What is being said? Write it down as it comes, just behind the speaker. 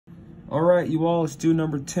All right, you all, let's do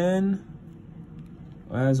number 10.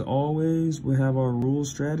 As always, we have our rule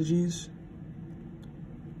strategies.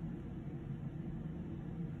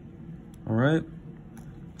 All right,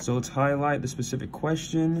 so let's highlight the specific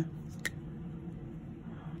question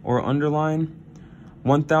or underline.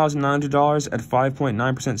 $1,900 at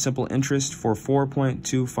 5.9% simple interest for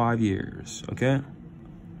 4.25 years, okay?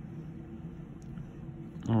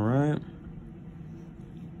 All right,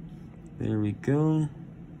 there we go.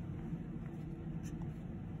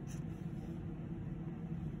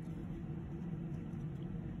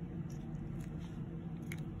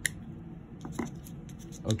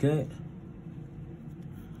 Okay,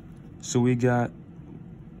 so we got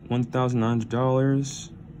 $1,900,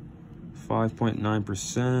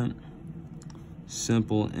 5.9%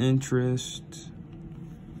 simple interest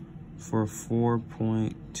for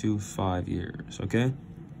 4.25 years, okay?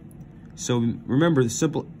 So remember, the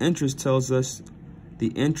simple interest tells us the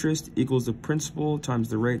interest equals the principal times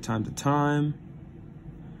the rate times the time.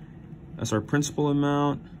 That's our principal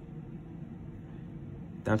amount.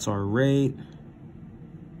 That's our rate.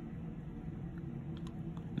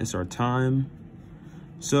 It's our time.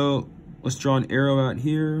 So let's draw an arrow out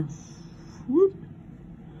here. Whoop.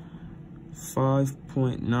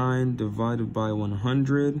 5.9 divided by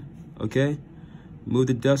 100. Okay. Move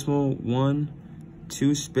the decimal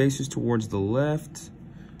 2 spaces towards the left.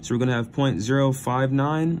 So we're going to have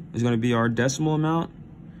 0.059 is going to be our decimal amount.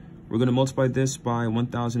 We're going to multiply this by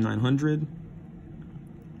 1,900.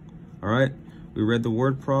 All right. We read the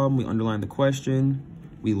word problem. We underlined the question.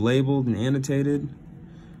 We labeled and annotated.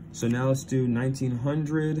 So now let's do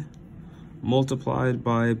 1,900 multiplied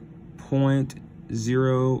by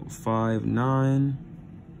 0.059.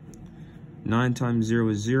 9 times 0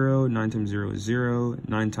 is 0. 9 times 0 is 0.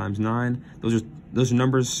 9 times 9. Those are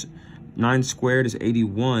numbers. 9 squared is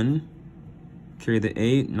 81. Carry the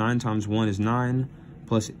 8. 9 times 1 is 9.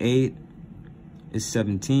 Plus 8 is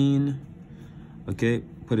 17. Okay,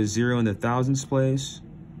 put a 0 in the thousands place.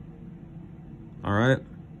 All right.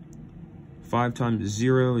 5 times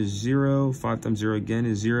 0 is 0. 5 times 0 again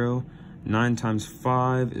is 0. 9 times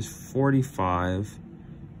 5 is 45.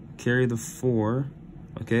 Carry the 4.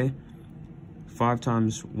 Okay. 5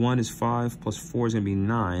 times 1 is 5 plus 4 is going to be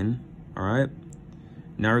 9. All right.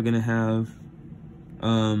 Now we're going to have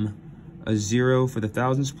a 0 for the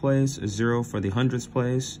thousands place, a 0 for the hundredths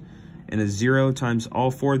place, and a 0 times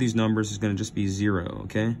all 4 of these numbers is going to just be 0.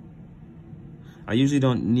 Okay. I usually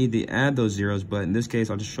don't need to add those zeros, but in this case,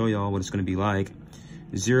 I'll just show y'all what it's going to be like.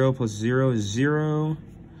 0 plus 0 is 0.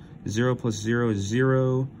 0 plus 0 is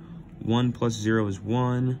 0. 1 plus 0 is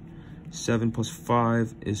 1. 7 plus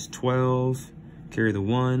 5 is 12. Carry the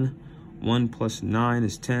 1. 1 plus 9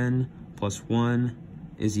 is 10. Plus 1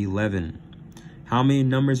 is 11. How many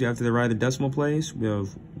numbers do you have to the right of the decimal place? We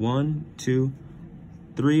have 1, 2,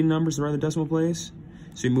 3 numbers to the right of the decimal place.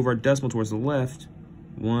 So we move our decimal towards the left.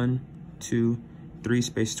 1, 2, 3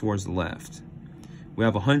 spaces towards the left. We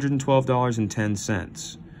have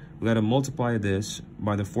 $112.10. We got to multiply this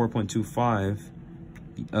by the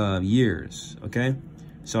 4.25 years, okay?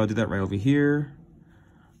 So I'll do that right over here.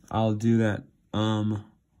 I'll do that,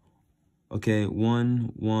 okay,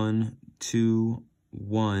 1, 1, 2,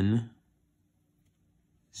 1,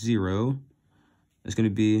 0. It's going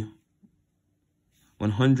to be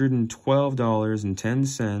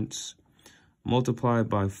 $112.10 multiplied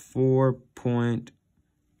by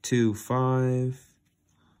 4.25.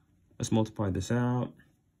 Let's multiply this out.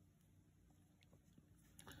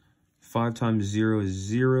 5 times 0 is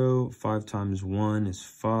 0. 5 times 1 is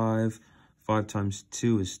 5. 5 times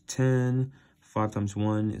 2 is 10. 5 times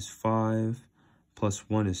 1 is 5. Plus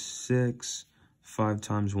 1 is 6. 5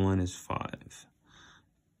 times 1 is 5.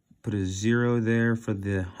 Put a 0 there for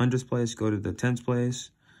the hundredths place. Go to the tenths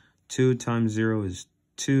place. 2 times 0 is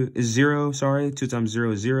 0. Sorry. 2 times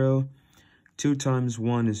 0 is 0. 2 times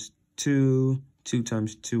 1 is 2. 2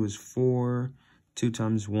 times 2 is 4. 2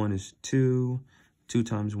 times 1 is 2. 2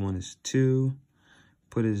 times 1 is 2.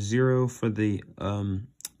 Put a 0 for the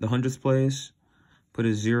hundredths place. Put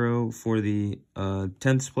a 0 for the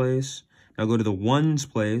tenths place. Now go to the ones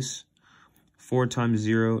place. 4 times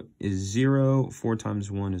 0 is 0. 4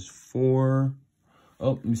 times 1 is 4.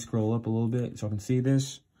 Oh, let me scroll up a little bit so I can see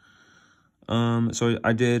this. So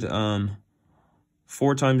I did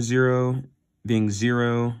 4 times 0 being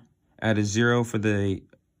 0. Add a 0 for the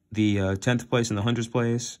tenth place and the hundredths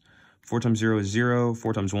place. 4 times 0 is 0.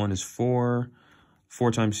 4 times 1 is 4.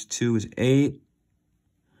 4 times 2 is 8.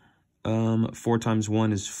 4 times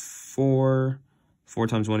 1 is 4. 4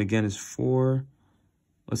 times 1 again is 4.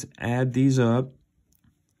 Let's add these up.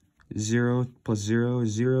 0 plus 0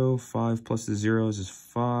 is 0. 5 plus the zeros is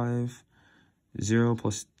 5. 0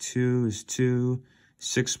 plus 2 is 2.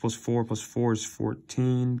 6 plus 4 plus 4 is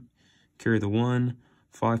 14. Carry the 1.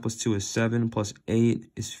 5 plus 2 is 7. Plus 8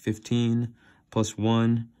 is 15. Plus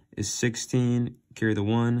 1 is 16. Carry the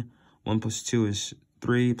 1. 1 plus 2 is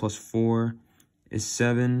 3. Plus 4 is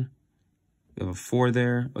 7. We have a 4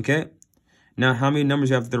 there. Okay. Now, how many numbers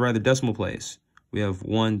do you have to the right of the decimal place? We have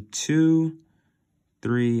 1, 2,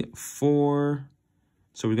 3, 4.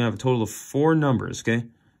 So we're going to have a total of 4 numbers, okay?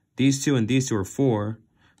 These two and these two are 4.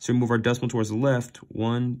 So we move our decimal towards the left.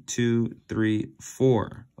 1, 2, 3,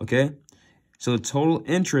 4, okay? So the total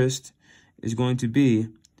interest is going to be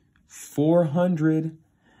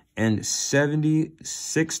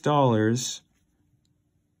 $476,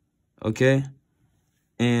 okay?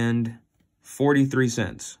 And 43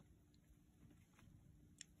 cents.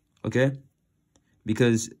 Okay?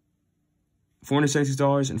 Because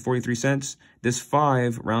 $476.43, this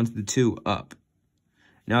 5 rounds the 2 up.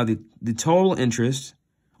 Now the total interest,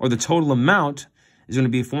 or the total amount, is going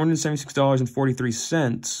to be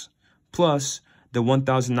 $476.43 plus the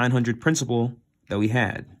 $1,900 principal that we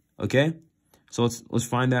had. Okay? So let's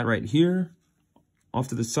find that right here. Off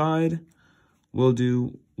to the side, we'll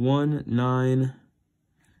do 1900,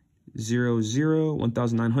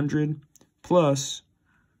 1,900 plus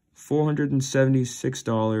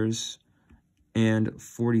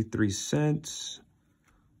 $476.43.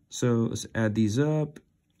 So let's add these up.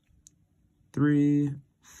 3,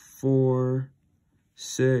 4,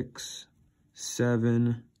 6,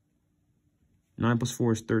 7. 9 plus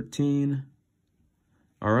 4 is 13.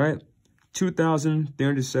 All right.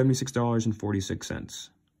 $2,376.46.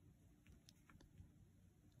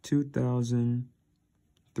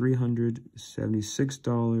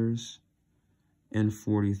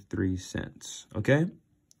 $2,376.43. Okay?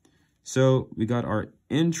 So we got our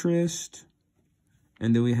interest,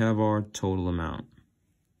 and then we have our total amount.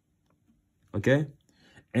 Okay?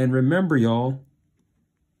 And remember, y'all,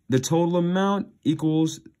 the total amount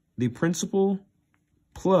equals the principal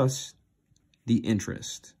plus the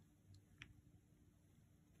interest.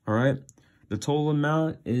 All right? The total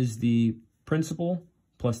amount is the principal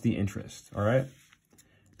plus the interest. All right?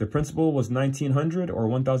 The principal was $1,900 or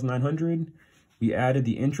 $1,900. We added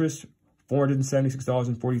the interest,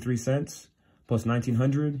 $476.43 plus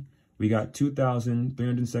 $1,900. We got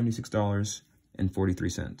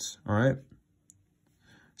 $2,376.43. All right?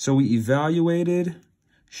 So we evaluated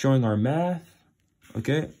showing our math.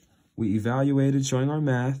 Okay? We evaluated showing our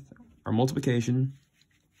math, our multiplication,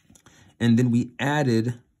 and then we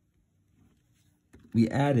added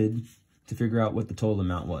to figure out what the total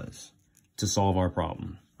amount was to solve our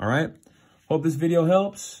problem. All right? Hope this video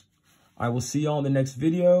helps. I will see y'all in the next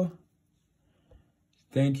video.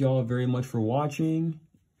 Thank y'all very much for watching,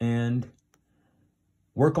 and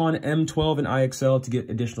work on M12 and IXL to get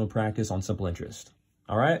additional practice on simple interest.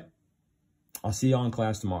 All right? I'll see y'all in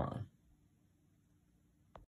class tomorrow.